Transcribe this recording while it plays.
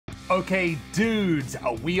Okay, dudes,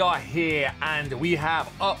 we are here and we have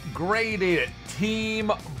upgraded Team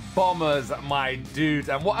Bombers, my dudes.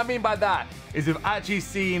 And what I mean by that is we've actually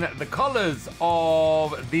seen the colors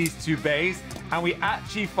of these two bays, and we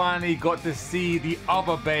actually finally got to see the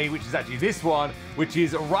other bay, which is actually this one, which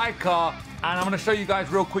is Raika. And I'm going to show you guys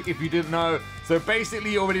real quick if you didn't know. So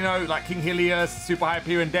basically, you already know, like King Helios, Super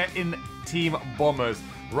Hyperion, they're in Team Bombers,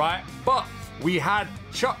 right? But we had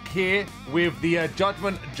Chuck here with the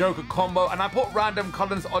Judgment Joker combo, and I put random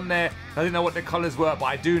colors on there. I didn't know what the colors were, but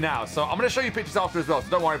I do now. So I'm going to show you pictures after as well, so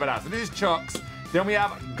don't worry about that. So this is Chuck's. Then we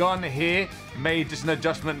have Gun here, made just an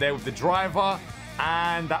adjustment there with the driver,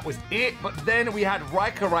 and that was it. But then we had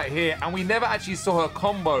Raika right here, and we never actually saw her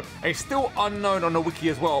combo. It's still unknown on the wiki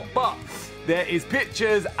as well, but there is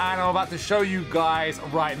pictures, and I'm about to show you guys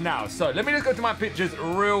right now. So let me just go to my pictures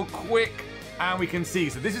real quick, and we can see.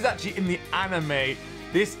 So this is actually in the anime.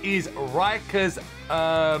 This is Raika's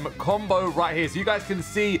combo right here. So you guys can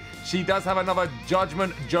see she does have another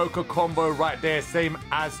Judgment Joker combo right there, same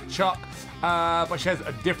as Chuck. But she has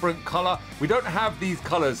a different color. We don't have these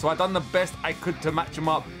colors, so I've done the best I could to match them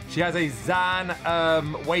up. She has a Zan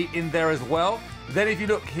weight in there as well. Then if you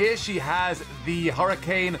look here, she has the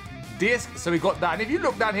Hurricane disc, so we got that. And if you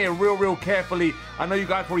look down here real carefully, I know you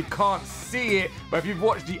guys probably can't see it, but if you've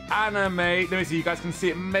watched the anime, let me see, you guys can see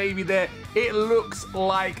it maybe there. It looks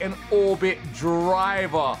like an orbit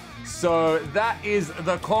driver. So that is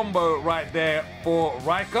the combo right there for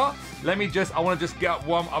Raika. Let me just, I want to just get up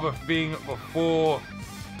one other thing before.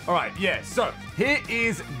 All right, yeah, so here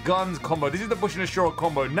is Gun's combo. This is the Bush and Ashura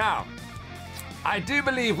combo. Now, I do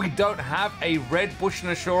believe we don't have a red Bush and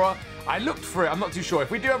Ashura. I looked for it, I'm not too sure. If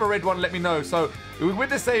we do have a red one, let me know. So with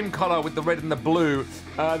the same color, with the red and the blue,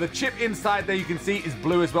 the chip inside there you can see is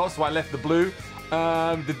blue as well, so I left the blue.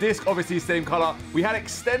 The disc obviously same color. We had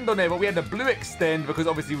Extend on there, but we had the blue Extend because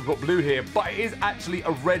obviously we've got blue here, but it is actually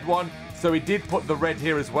a red one, so we did put the red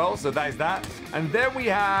here as well, so that is that. And then we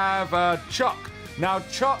have Chuck. Now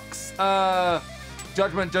Chuck's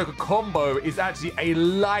Judgment Joker combo is actually a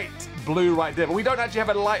light blue right there, but we don't actually have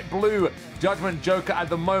a light blue Judgment Joker at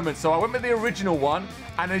the moment, so I went with the original one,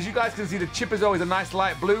 and as you guys can see, the chip is always a nice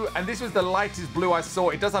light blue, and this was the lightest blue I saw.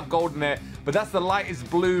 It does have gold in there, but that's the lightest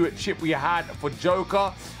blue chip we had for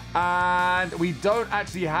Joker. And we don't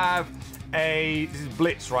actually have a, this is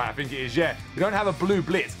Blitz, right? I think it is, yeah. We don't have a blue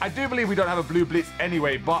Blitz. I do believe we don't have a blue Blitz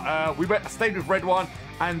anyway, but we stayed with red one.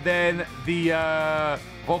 And then the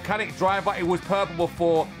Volcanic Driver, it was purple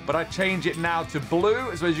before, but I changed it now to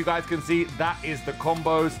blue. So as you guys can see, that is the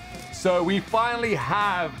combos. So we finally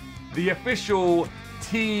have the official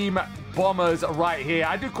Team Bombers right here.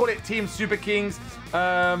 I do call it Team Super Kings,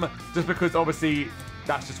 just because obviously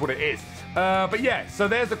that's just what it is. But yeah, so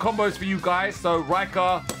there's the combos for you guys. So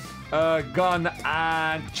Raika, Gun,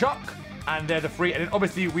 and Chuck, and they're the three. And then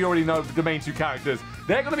obviously we already know the main two characters.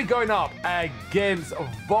 They're going to be going up against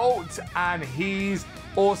Valt and his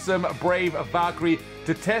awesome Brave Valkyrie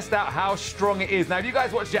to test out how strong it is. Now, if you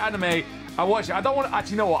guys watch the anime, I watched it. I don't want to,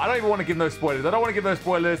 actually, you know what? I don't even want to give no spoilers. I don't want to give no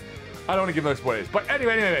spoilers. I don't want to give no spoilers. But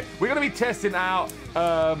anyway, we're going to be testing out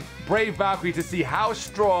Brave Valkyrie to see how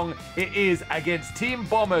strong it is against Team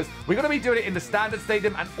Bombers. We're going to be doing it in the Standard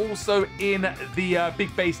Stadium and also in the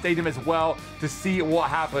Big Bay Stadium as well to see what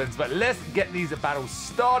happens. But let's get these battles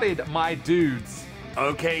started, my dudes.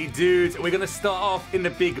 Okay, dudes, we're going to start off in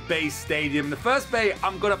the Big Bay Stadium. The first bay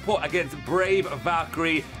I'm going to put against Brave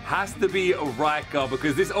Valkyrie has to be Raika,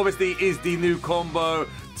 because this obviously is the new combo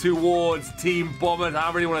towards Team Bombers. I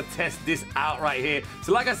really want to test this out right here.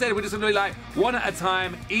 So like I said, we're just going to do like one at a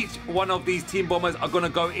time. Each one of these Team Bombers are going to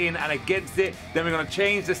go in and against it. Then we're going to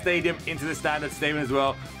change the stadium into the Standard Stadium as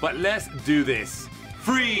well. But let's do this.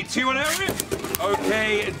 3, 2, 1,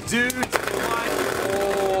 okay, dudes.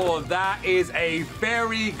 Oh, that is a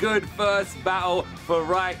very good first battle for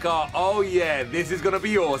Raika. Oh yeah, this is going to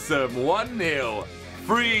be awesome. 1-0.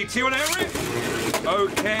 3, 2, 1,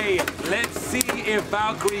 okay, let's see if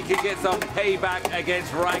Valkyrie can get some payback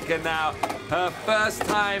against Raika now. Her first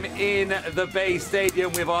time in the Bay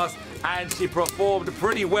Stadium with us, and she performed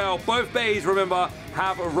pretty well. Both bays, remember,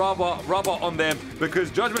 have rubber on them because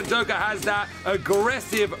Judgment Joker has that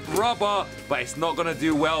aggressive rubber, but it's not going to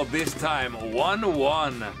do well this time.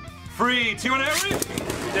 1-1. 3, 2, 1,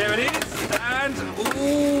 there it is. And,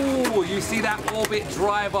 ooh, you see that orbit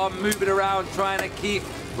driver moving around, trying to keep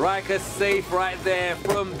Raika safe right there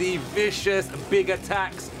from the vicious big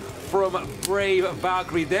attacks from Brave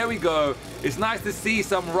Valkyrie. There we go. It's nice to see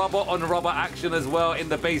some rubber-on-rubber action as well in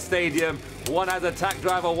the base stadium. One has attack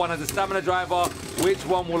driver, one has a stamina driver. Which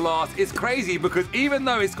one will last? It's crazy because even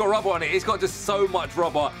though it's got rubber on it, it's got just so much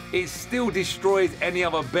rubber, it still destroys any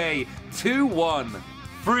other bay. 2-1.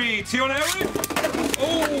 3, 2 on Eric.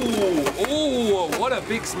 Oh, what a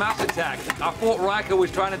big smash attack. I thought Raika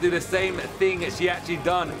was trying to do the same thing she actually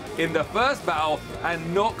done in the first battle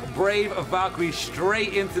and knock Brave Valkyrie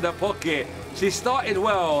straight into the pocket. She started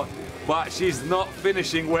well, but she's not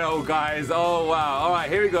finishing well, guys. Oh, wow. All right,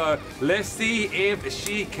 here we go. Let's see if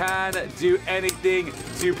she can do anything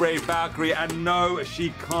to Brave Valkyrie. And no,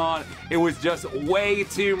 she can't. It was just way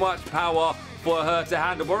too much power for her to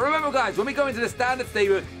handle. But remember, guys, when we go into the standard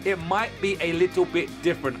stadium, it might be a little bit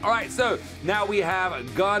different. All right, so now we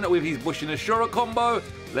have Gun with his Bush and Ashura combo.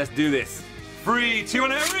 Let's do this. 3, 2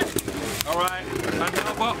 on Eric. All right,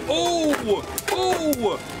 another. Oh,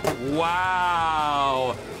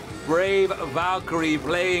 wow. Brave Valkyrie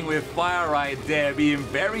playing with fire right there, being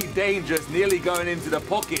very dangerous, nearly going into the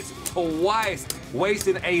pockets twice,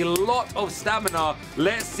 wasting a lot of stamina.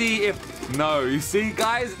 Let's see if... No, you see,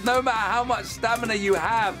 guys, no matter how much stamina you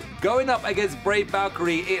have, going up against Brave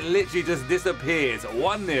Valkyrie, it literally just disappears.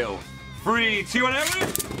 1-0. 3, 2 on Eric.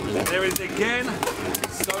 There it is again.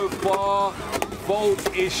 So far,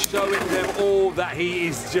 Valt is showing them all that he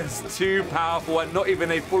is just too powerful and not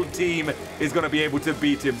even a full team is going to be able to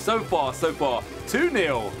beat him. So far.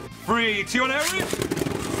 2-0. 3, 2 on Eric.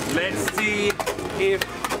 Let's see if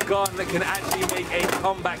Gun can actually make a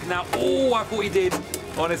comeback now. Oh, I thought he did.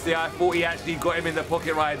 Honestly, I thought he actually got him in the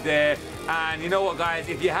pocket right there. And you know what, guys?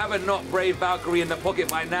 If you haven't knocked Brave Valkyrie in the pocket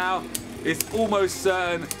by now, it's almost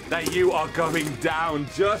certain that you are going down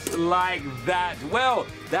just like that. Well,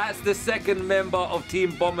 that's the second member of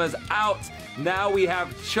Team Bombers out. Now we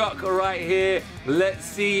have Chuck right here. Let's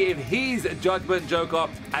see if his Judgment Joker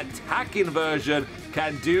attacking version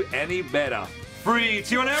can do any better. 3,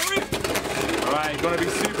 2 on Eric. All right, gonna be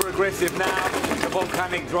super aggressive now. The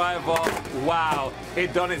volcanic driver, wow,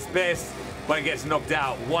 it done its best, but it gets knocked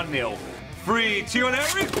out. 1-0. 3, 2 on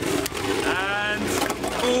Eric. And,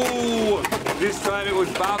 ooh, this time it was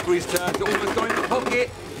Valkyrie's turn to almost go in the pocket.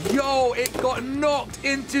 Yo, it got knocked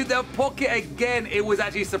into the pocket again. It was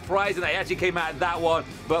actually surprising that it actually came out of that one,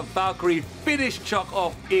 but Valkyrie finished Chuck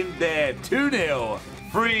off in there. 2-0.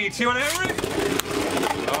 3, 2 on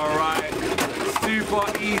Eric. All right, super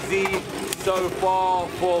easy so far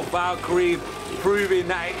for Valkyrie, proving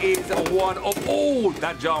that it is one of... Oh,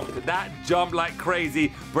 that jumped like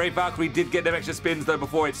crazy. Brave Valkyrie did get them extra spins though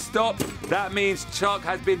before it stopped. That means Chuck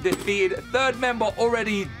has been defeated. Third member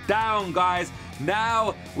already down, guys.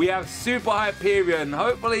 Now we have Super Hyperion.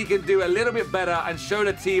 Hopefully he can do a little bit better and show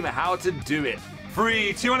the team how to do it.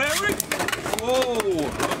 3, 2 on Eric. Whoa,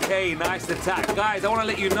 okay, nice attack. Guys, I want to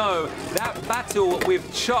let you know that battle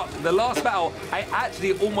with Chuck, the last battle, I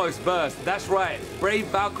actually almost burst. That's right, Brave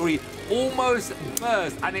Valkyrie almost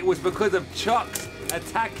burst, and it was because of Chuck's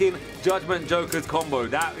attacking Judgment Joker's combo.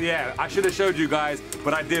 Yeah, I should have showed you guys,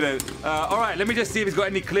 but I didn't. All right, let me just see if he's got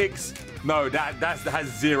any clicks. No, that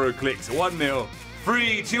has 0 clicks. 1-0.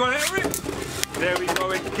 3, 2 on Eric. There we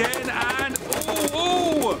go again, and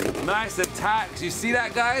oh, nice attacks. You see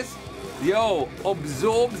that, guys? Yo,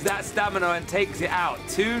 absorbs that stamina and takes it out.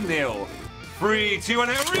 2-0. 3, 2 on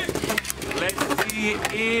Eric. Let's see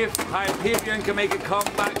if Hyperion can make a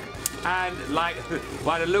comeback. And like,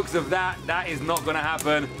 by the looks of that, that is not going to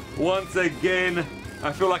happen. Once again,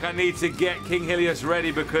 I feel like I need to get King Helios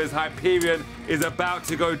ready because Hyperion is about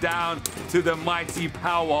to go down to the mighty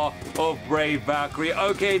power of Brave Valkyrie.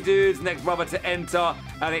 Okay, dudes, next brother to enter,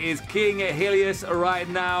 and it is King Helios right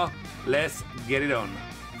now. Let's get it on.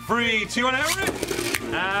 3, 2 on Eric.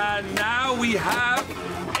 And now we have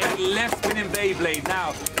a left spinning Beyblade.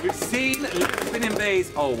 Now, we've seen left spinning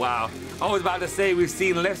bays. Oh, wow. I was about to say we've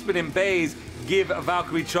seen left spinning bays give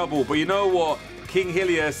Valkyrie trouble. But you know what? King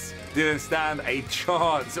Helios didn't stand a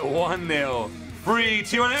chance. 1-0. 3,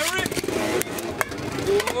 2 on Eric.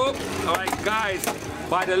 Whoop. All right, guys.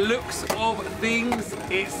 By the looks of things,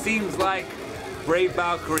 it seems like Brave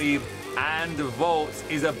Valkyrie and Valt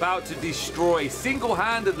is about to destroy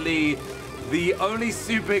single-handedly the only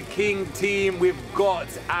Super King team we've got,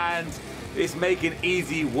 and it's making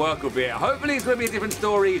easy work of it. Hopefully it's going to be a different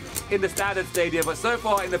story in the standard stadium, but so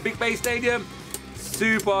far in the big base stadium,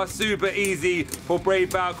 super easy for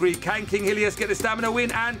Brave Valkyrie. Can King Helios get the stamina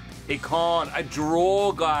win? And it can't. A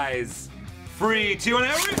draw, guys. 3, 2 on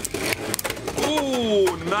Eric.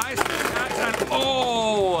 Ooh, nice catch, and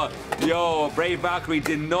oh! Yo, Brave Valkyrie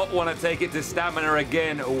did not want to take it to stamina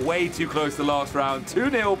again. Way too close to last round.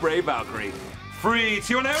 2-0 Brave Valkyrie. 3,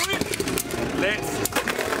 2, 1, let's.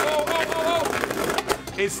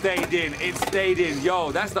 It stayed in. It stayed in.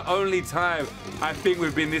 Yo, that's the only time I think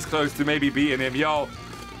we've been this close to maybe beating him. Yo,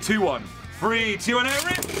 2-1. 3, 2, 1,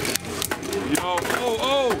 Yo,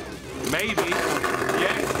 maybe.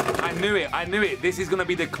 Yes, I knew it. I knew it. This is going to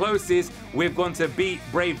be the closest we've gone to beat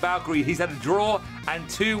Brave Valkyrie. He's had a draw and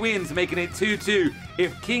 2 wins, making it 2-2.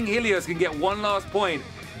 If King Helios can get one last point,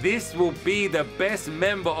 this will be the best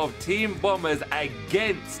member of Team Bombers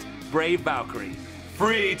against Brave Valkyrie.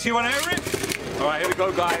 3, 2, 1, All right, here we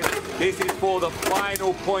go, guys. This is for the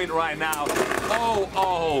final point right now.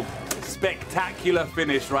 Oh, spectacular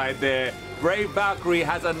finish right there. Brave Valkyrie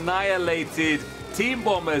has annihilated Team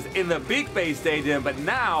Bombers in the Big Bay Stadium, but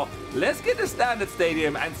now let's get the Standard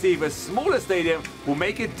Stadium and see if a smaller stadium will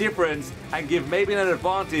make a difference and give maybe an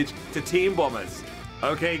advantage to Team Bombers.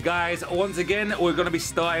 Okay, guys, once again, we're going to be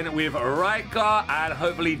starting with Raika, and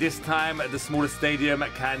hopefully this time the smaller stadium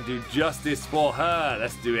can do justice for her.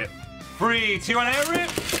 Let's do it. 3, 2, 1,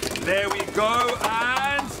 there we go,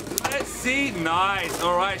 and let's see. Nice.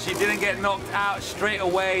 All right, she didn't get knocked out straight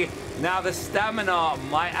away. Now the stamina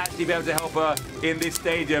might actually be able to help her in this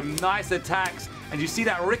stadium. Nice attacks, and you see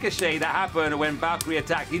that ricochet that happened when Valkyrie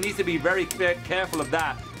attacked. He needs to be very careful of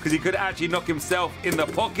that, because he could actually knock himself in the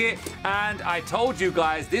pocket. And I told you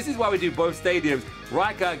guys, this is why we do both stadiums.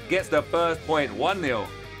 Raika gets the first point, 1-0.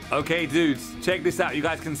 Okay, dudes, check this out. You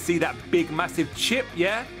guys can see that big, massive chip,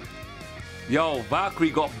 yeah? Yo, Valkyrie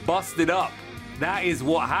got busted up. That is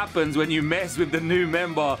what happens when you mess with the new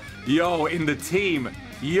member, yo, in the team.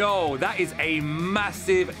 Yo, that is a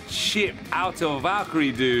massive chip out of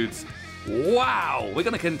Valkyrie, dudes. Wow, we're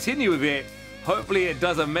going to continue with it. Hopefully it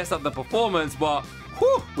doesn't mess up the performance, but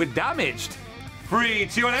whew, we're damaged. 3,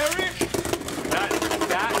 2, 1,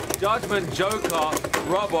 that Judgment Joker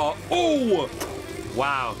rubber. Oh!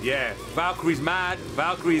 Wow, yeah. Valkyrie's mad.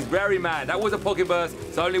 Valkyrie's very mad. That was a pocket burst.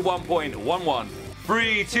 It's only 1 point. 1-1.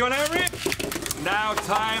 3, 2, 1, now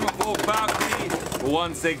time for Valkyrie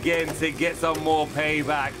once again to get some more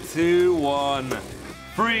payback. 2-1.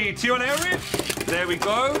 3, 2, 1, there we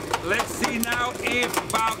go. Let's see now if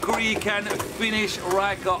Valkyrie can finish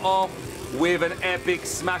Raika off with an epic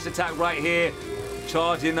smash attack right here.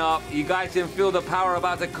 Charging up. You guys can feel the power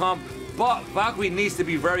about to come. But Valkyrie needs to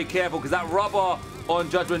be very careful, because that rubber on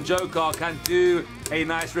Judgment Joker can do a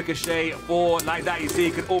nice ricochet, or like that. You see,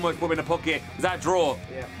 you can almost put him in the pocket. Is that a draw?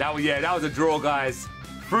 Yeah. That was a draw, guys.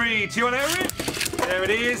 3, 2, 1, there it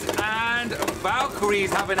is. And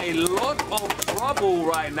Valkyrie's having a lot of trouble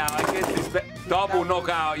right now against this double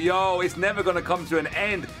knockout. Yo, it's never going to come to an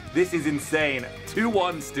end. This is insane.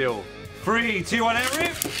 2-1 still. 3, 2, 1,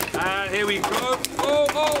 and here we go.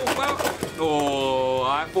 Oh,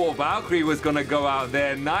 I thought Valkyrie was going to go out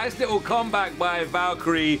there. Nice little comeback by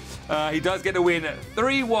Valkyrie. He does get the win.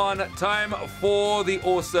 3-1. Time for the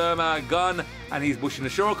awesome gun, and he's pushing the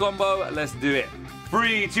Shura combo. Let's do it.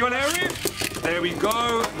 3, 2, 1, there we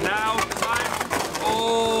go. Now time.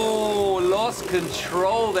 Oh, lost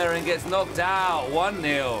control there and gets knocked out.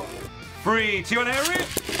 1-0. 3, 2, 1,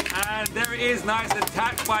 and there it is. Nice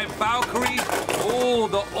attack by Valkyrie. Oh,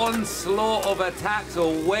 the onslaught of attacks are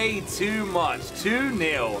way too much.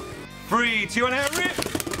 2-0. 3, 2, 1, and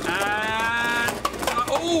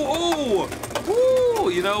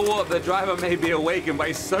you know what? The driver may be awakened, but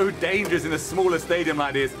he's so dangerous in a smaller stadium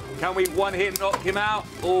like this. Can we one hit knock him out?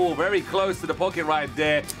 Oh, very close to the pocket right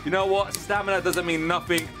there. You know what? Stamina doesn't mean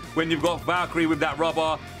nothing when you've got Valkyrie with that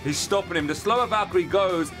rubber. He's stopping him. The slower Valkyrie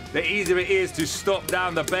goes, the easier it is to stop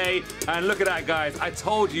down the bay. And look at that, guys. I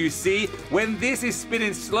told you, see? When this is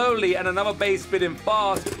spinning slowly and another bay is spinning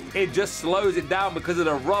fast, it just slows it down because of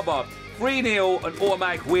the rubber. 3-0, an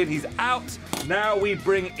automatic win. He's out. Now we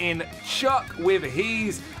bring in Chuck with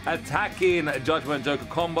his attacking Judgment Joker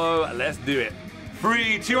combo. Let's do it.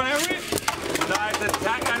 3, 2, 1, nice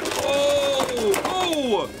attack, and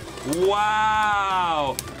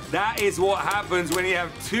wow. That is what happens when you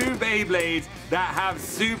have 2 Beyblades that have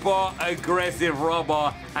super aggressive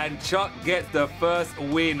rubber, and Chuck gets the first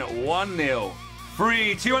win. 1-0.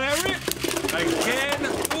 3, 2, 1, again.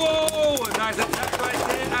 Whoa, nice attack right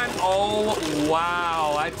there, and oh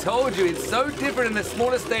wow. I told you, it's so different in the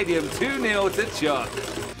smaller stadium. 2-0 to Chuck.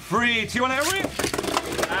 3, 2, 1,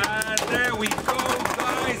 and there we go,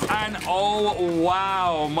 guys. And oh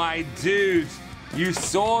wow, my dude, you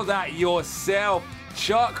saw that yourself.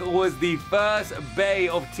 Chuck was the first Bay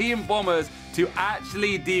of Team Bombers to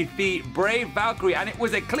actually defeat Brave Valkyrie, and it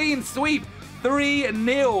was a clean sweep.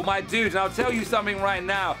 3-0, my dude. And I'll tell you something right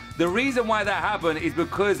now. The reason why that happened is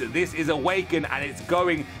because this is Awaken and it's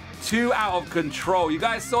going too out of control. You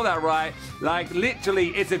guys saw that, right? Like, literally,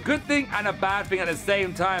 it's a good thing and a bad thing at the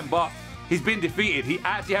same time, but he's been defeated. He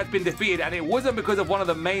actually has been defeated, and it wasn't because of one of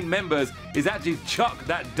the main members. It's actually Chuck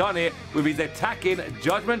that done it with his attacking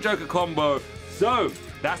Judgment Joker combo. So,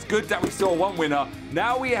 that's good that we saw one winner.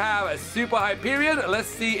 Now we have a Super Hyperion. Let's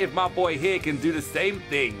see if my boy here can do the same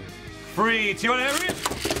thing. 3, 2, 1,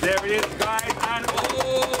 there it is, guys. And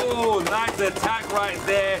oh, nice attack right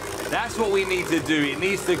there. That's what we need to do. It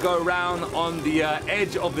needs to go round on the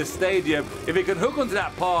edge of the stadium. If it can hook onto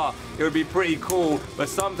that par, it would be pretty cool. But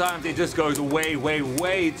sometimes it just goes way, way,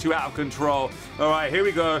 way too out of control. All right, here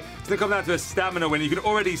we go. It's going to come down to a stamina win. You can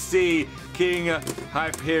already see King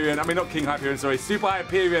Hyperion. I mean, not King Hyperion, sorry. Super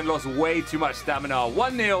Hyperion lost way too much stamina.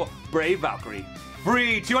 1-0, Brave Valkyrie.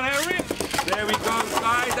 3, 2, 1, there we go,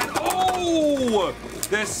 guys. And oh,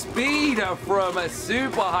 the speed from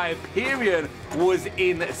Super Hyperion was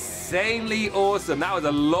insanely awesome. That was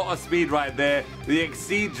a lot of speed right there. The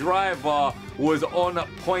Exceed driver was on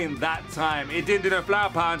point that time. It didn't do no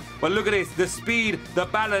flower pound, but look at this. The speed, the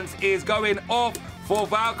balance is going off for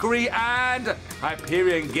Valkyrie, and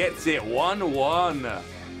Hyperion gets it 1-1.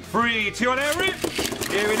 3, 2, 1,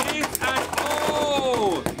 here it is, and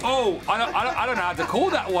oh, I don't know how to call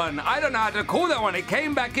that one. I don't know how to call that one. It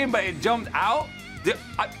came back in, but it jumped out.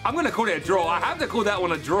 I'm gonna call it a draw. I have to call that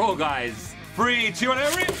one a draw, guys. 3, 2, 1,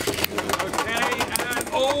 okay, and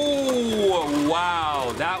oh,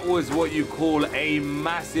 wow. That was what you call a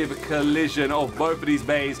massive collision of both of these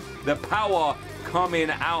bays. The power coming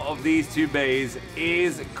out of these two bays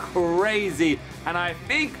is crazy, and I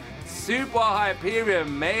think Super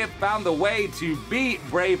Hyperion may have found the way to beat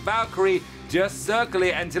Brave Valkyrie. Just circle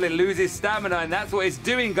it until it loses stamina, and that's what it's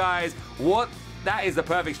doing, guys. That is the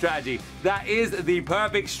perfect strategy. That is the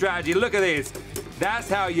perfect strategy. Look at this. That's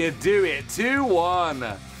how you do it.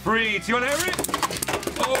 2-1. 3, 2, 1,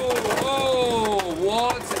 oh,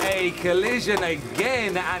 what a collision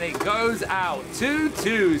again, and it goes out.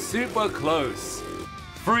 2-2, super close.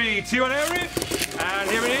 3, 2, 1, and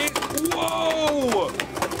here it is. Whoa!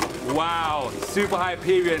 Wow, Super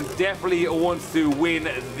Hyperion definitely wants to win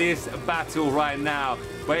this battle right now.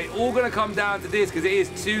 But it's all going to come down to this, because it is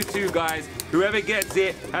 2-2, guys. Whoever gets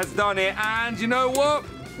it has done it. And you know what?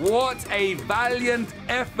 What a valiant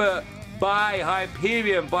effort by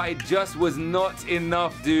Hyperion, but it just was not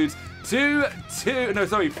enough, dudes.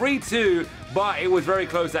 3-2, but it was very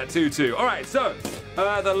close at 2-2. All right, so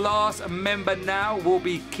the last member now will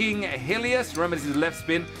be King Helios. Remember, this is left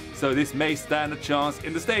spin, so this may stand a chance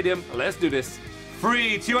in the stadium. Let's do this.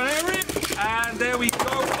 3, 2, 1, and there we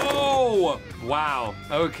go. Oh, wow.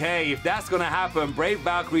 Okay, if that's going to happen, Brave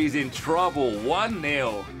Valkyrie is in trouble.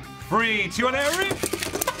 1-0. 3, 2, 1,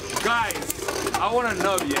 guys, I want to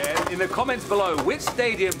know, yeah, in the comments below, which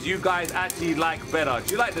stadium do you guys actually like better?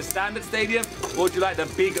 Do you like the standard stadium, or do you like the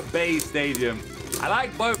big bay stadium? I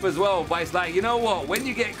like both as well, but it's like, you know what? When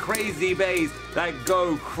you get crazy bays that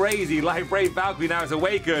go crazy, like Brave Valkyrie now is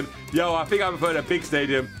awakened, yo, I think I prefer the big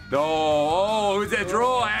stadium. Oh, who's it?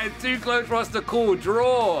 Draw. Too close for us to call.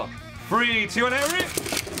 Draw. 3, 2, 1,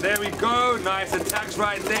 there we go. Nice attacks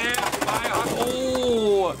right there.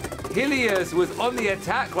 Oh, Helios was on the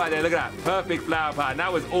attack right there. Look at that. Perfect flower pattern.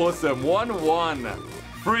 That was awesome. 1-1.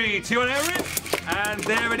 3, 2, 1, and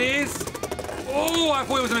there it is. Oh, I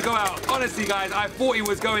thought it was going to go out. Honestly, guys, I thought he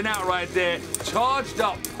was going out right there. Charged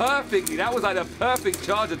up perfectly. That was like a perfect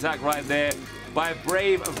charge attack right there by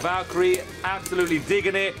Brave Valkyrie. Absolutely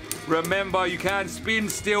digging it. Remember, you can spin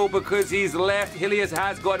still because he's left. Helios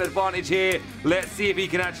has got an advantage here. Let's see if he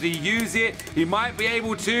can actually use it. He might be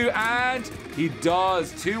able to, and he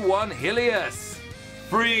does. 2-1 Helios.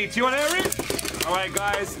 3, 2, 1, all right,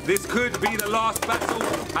 guys, this could be the last battle,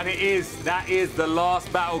 and it is. That is the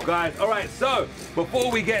last battle, guys. All right, so before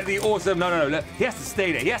we get the awesome, no, he has to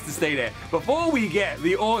stay there. He has to stay there. Before we get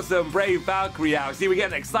the awesome Brave Valkyrie out, see, we're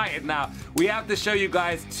getting excited now. We have to show you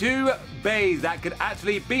guys two bays that could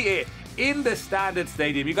actually beat it in the standard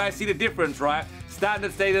stadium. You guys see the difference, right?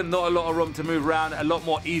 Standard stadium, not a lot of room to move around, a lot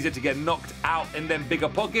more easier to get knocked out in them bigger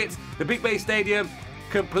pockets. The big bay stadium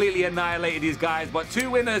completely annihilated these guys, but two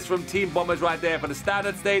winners from Team Bombers right there for the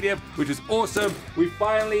standard stadium, which was awesome. We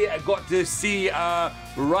finally got to see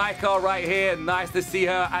Raika right here. Nice to see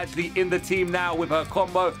her actually in the team now with her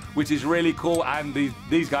combo, which is really cool, and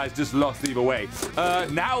these guys just lost either way.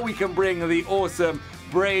 Now we can bring the awesome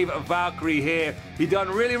Brave Valkyrie here. He done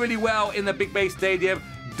really, really well in the big bay stadium.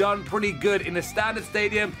 done pretty good in the standard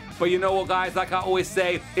stadium. But you know what, guys? Like I always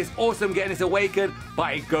say, it's awesome getting this awakened,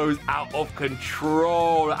 but it goes out of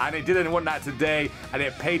control. And it didn't want that today, and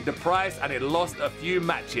it paid the price, and it lost a few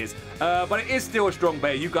matches. But it is still a strong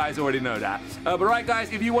Bay. You guys already know that. But right,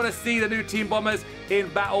 guys, if you want to see the new Team Bombers in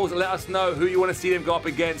battles, let us know who you want to see them go up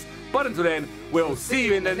against. But until then, we'll see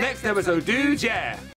you in the next episode, dudes. Yeah.